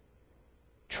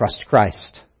 Trust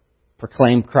Christ.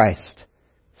 Proclaim Christ.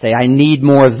 Say, I need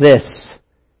more of this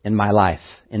in my life,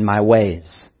 in my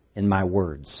ways, in my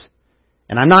words.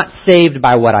 And I'm not saved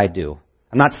by what I do.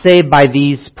 I'm not saved by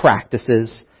these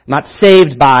practices. I'm not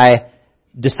saved by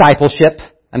discipleship.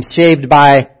 I'm saved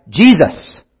by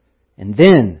Jesus. And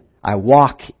then I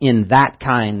walk in that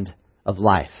kind of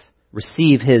life.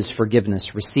 Receive His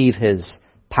forgiveness. Receive His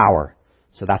power.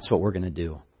 So that's what we're going to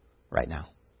do right now.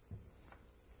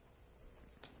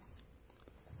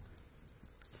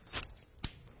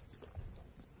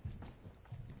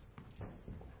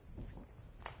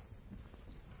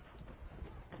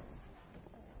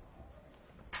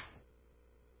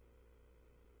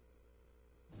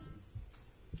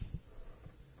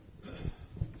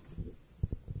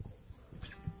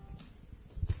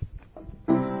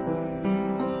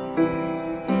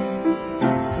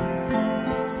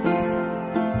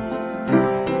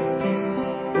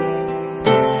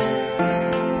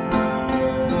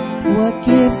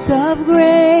 Of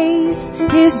grace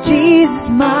is Jesus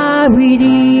my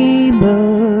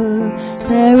Redeemer.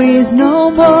 There is no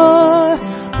more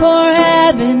for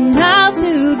heaven now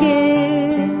to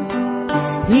give.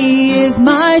 He is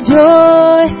my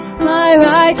joy, my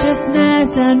righteousness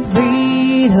and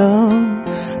freedom,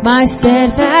 my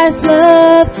steadfast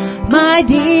love, my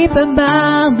deep and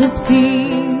boundless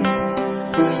peace.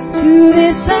 To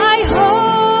this I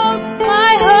hope,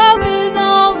 my hope is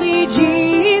only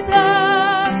Jesus.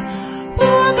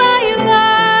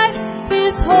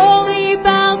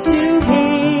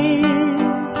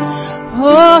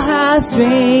 Oh, how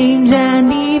strange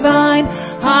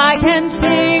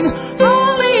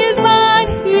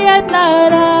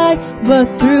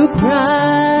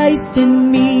Christ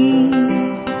in me.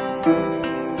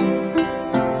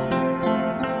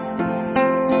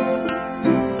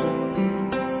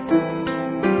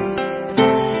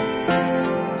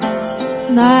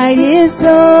 Night is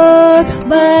dark,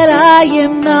 but I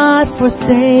am not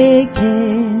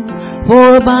forsaken.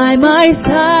 For by my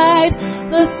side,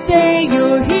 the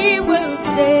Savior, He will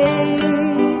stay.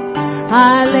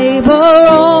 I labor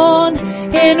on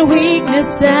in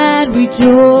weakness and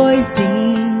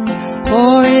rejoicing.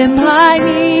 For in my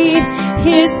need,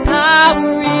 His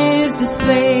power is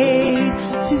displayed.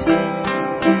 To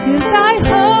thy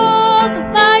hope,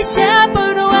 my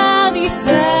shepherd, while He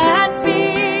fed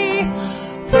me.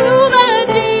 Through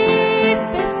the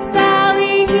deepest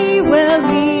valley He will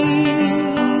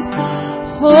lead.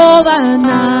 Oh, the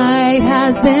night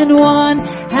has been won,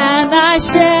 and I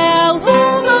shall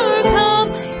overcome.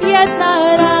 Yet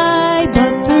not I,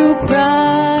 but through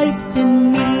Christ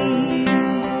in me.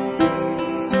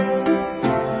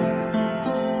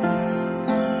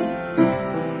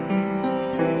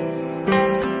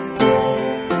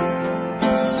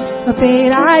 The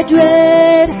fate I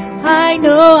dread, I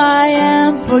know I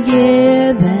am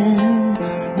forgiven.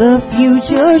 The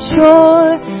future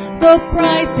sure, the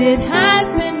price it has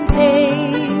been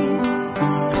paid.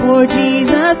 For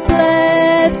Jesus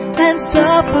bled and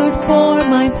suffered for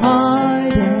my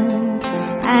pardon,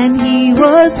 and He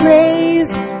was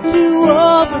raised to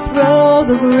overthrow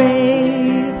the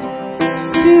grave.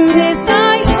 To this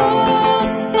I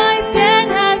hope, my sin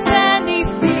has been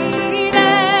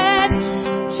defeated.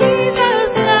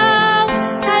 Jesus now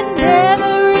and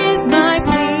ever is my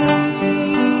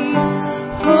plea.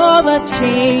 For the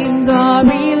chains are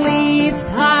released,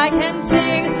 I can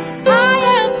sing, I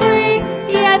am free,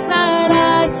 yet not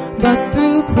I, but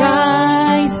through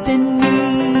Christ in me.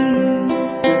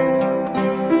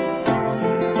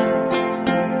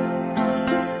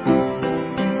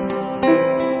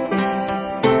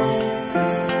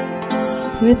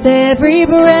 With every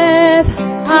breath,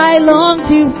 I long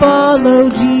to follow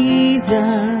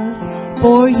Jesus,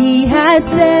 for He has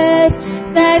said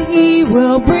that He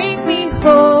will bring me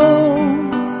home.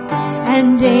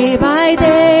 And day by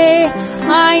day,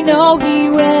 I know He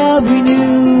will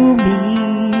renew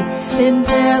me,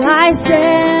 until I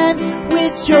stand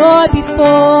with joy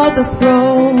before the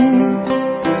throne.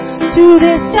 To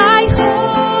this I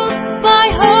hope,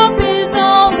 my hope is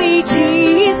only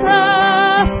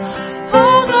Jesus.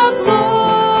 All the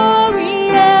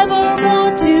glory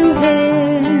evermore to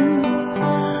Him.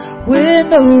 When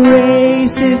the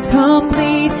race is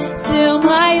complete, still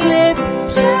my lips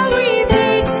shall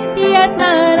repeat, yet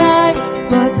not I,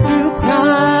 but through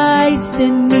Christ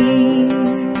in me.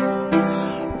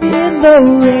 When the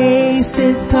race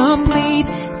is complete,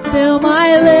 still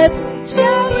my lips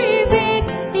shall repeat,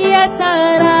 yet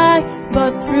not I,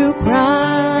 but through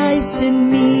Christ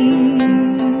in me.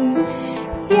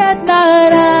 Yet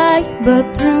not I,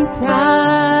 but through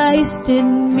Christ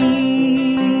in me.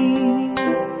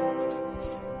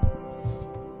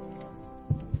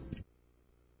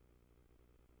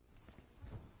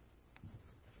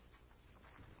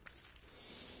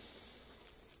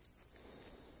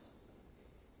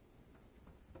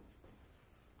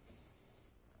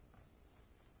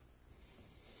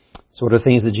 So what are the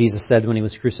things that Jesus said when He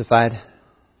was crucified?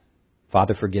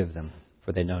 Father, forgive them,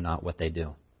 for they know not what they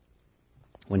do.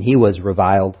 When He was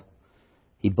reviled,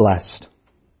 He blessed.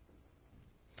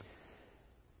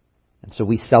 And so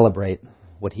we celebrate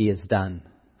what He has done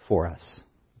for us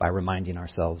by reminding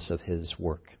ourselves of His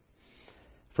work.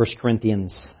 1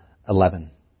 Corinthians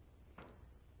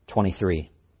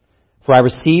 11:23. For I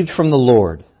received from the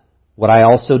Lord what I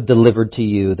also delivered to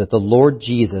you, that the Lord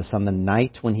Jesus, on the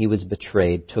night when He was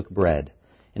betrayed, took bread.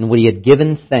 And when He had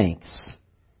given thanks,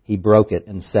 He broke it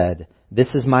and said,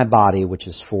 "This is my body, which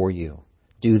is for you.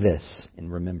 Do this in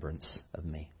remembrance of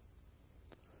me."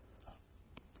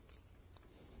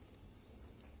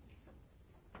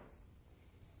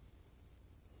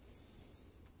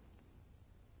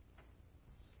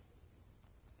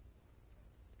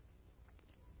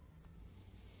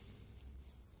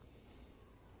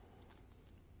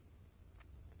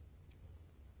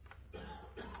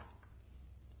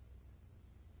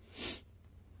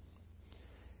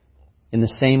 In the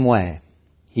same way,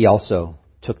 He also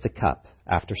took the cup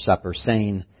after supper,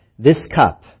 saying, "This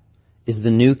cup is the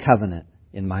new covenant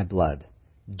in my blood.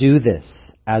 Do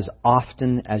this as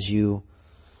often as you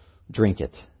drink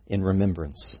it in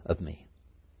remembrance of me."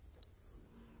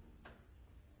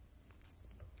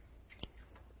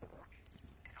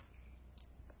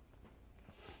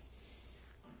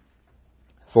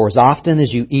 For as often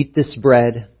as you eat this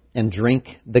bread and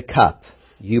drink the cup,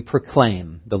 you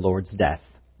proclaim the Lord's death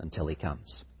until He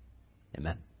comes.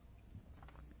 Amen.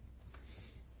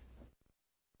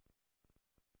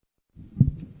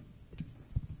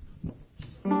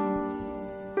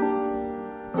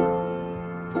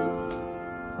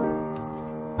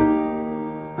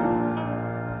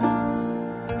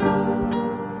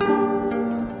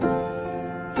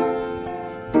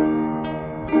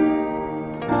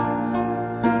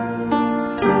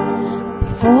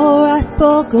 Before I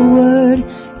spoke a word,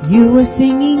 you were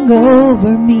singing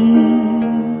over me.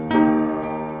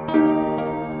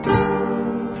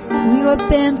 You have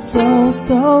been so,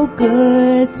 so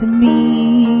good to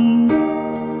me.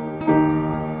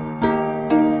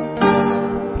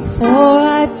 Before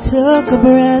I took a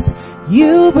breath,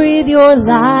 you breathed your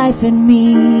life in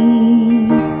me.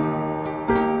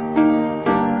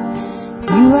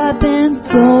 You have been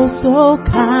so, so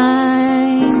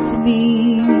kind to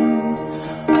me.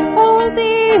 Oh,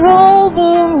 the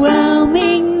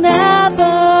overwhelming,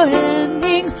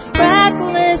 never-ending,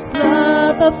 reckless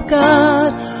love of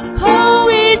God. Oh,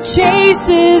 it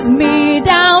chases me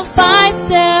down, fights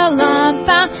till I'm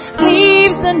found,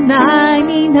 leaves the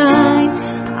 99.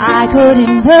 I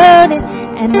couldn't earn it,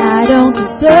 and I don't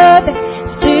deserve it.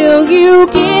 Still, you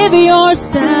give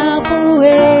yourself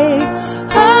away.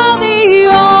 Oh, the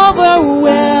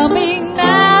overwhelming,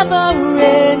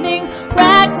 never-ending,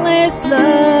 reckless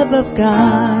love of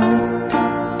God.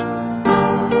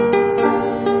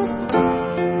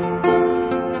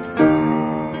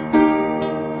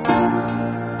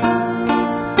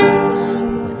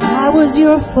 When I was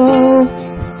your foe,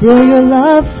 still your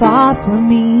love fought for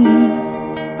me.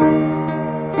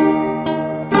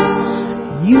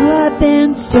 You have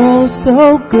been so,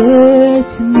 so good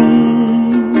to me.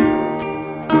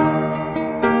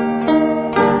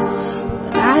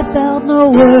 When I felt no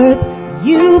worth,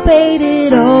 you paid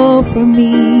it all for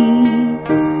me.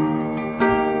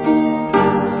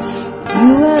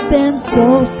 You have been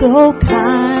so, so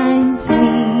kind to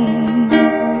me.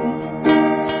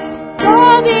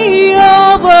 Oh, the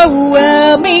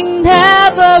overwhelming,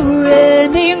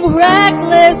 never-ending,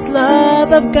 reckless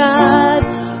love of God.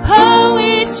 Oh,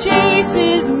 it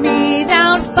chases me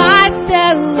down, fights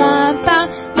till I'm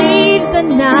found, leaves the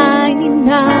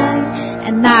 99.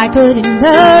 And I couldn't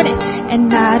earn it,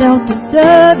 and I don't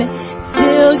deserve it.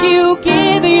 Still, you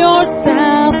give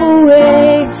yourself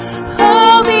away.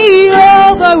 Oh, the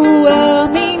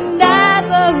overwhelming,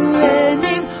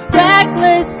 never-ending,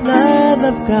 reckless love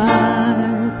of God.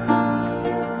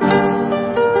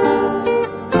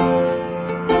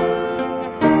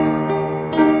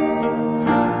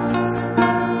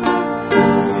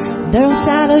 There's a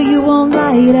shadow you won't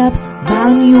light up,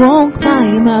 mountain you won't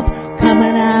climb up,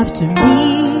 coming after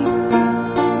me.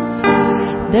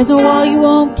 There's no wall you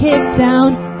won't kick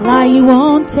down, lie you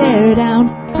won't tear down,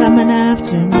 coming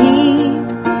after me.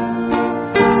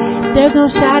 There's no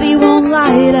shadow you won't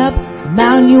light up,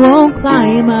 mountain you won't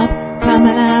climb up,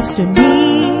 coming after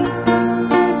me.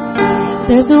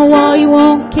 There's no wall you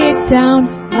won't kick down,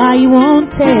 lie you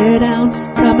won't tear down,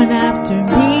 coming after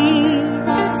me.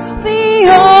 The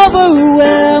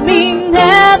overwhelming,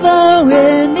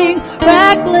 never-ending,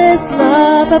 reckless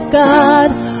love of God.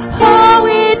 Oh,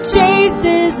 it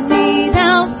chases me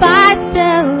down, fights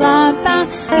till I'm found,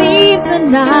 leaves the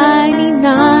 99.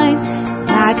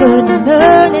 I couldn't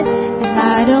earn it, and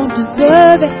I don't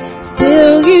deserve it.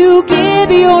 Still, you give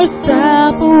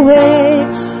yourself away.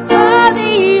 Oh,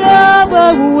 the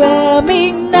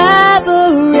overwhelming,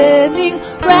 never-ending,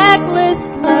 reckless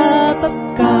love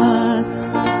of God.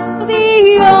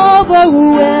 The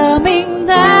overwhelming,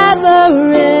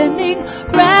 never-ending,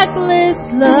 reckless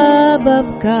love of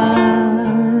God.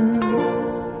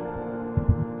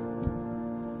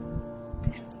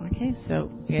 Okay, so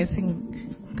you guys can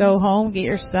go home, get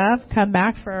your stuff, come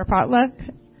back for our potluck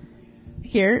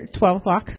here, 12 o'clock.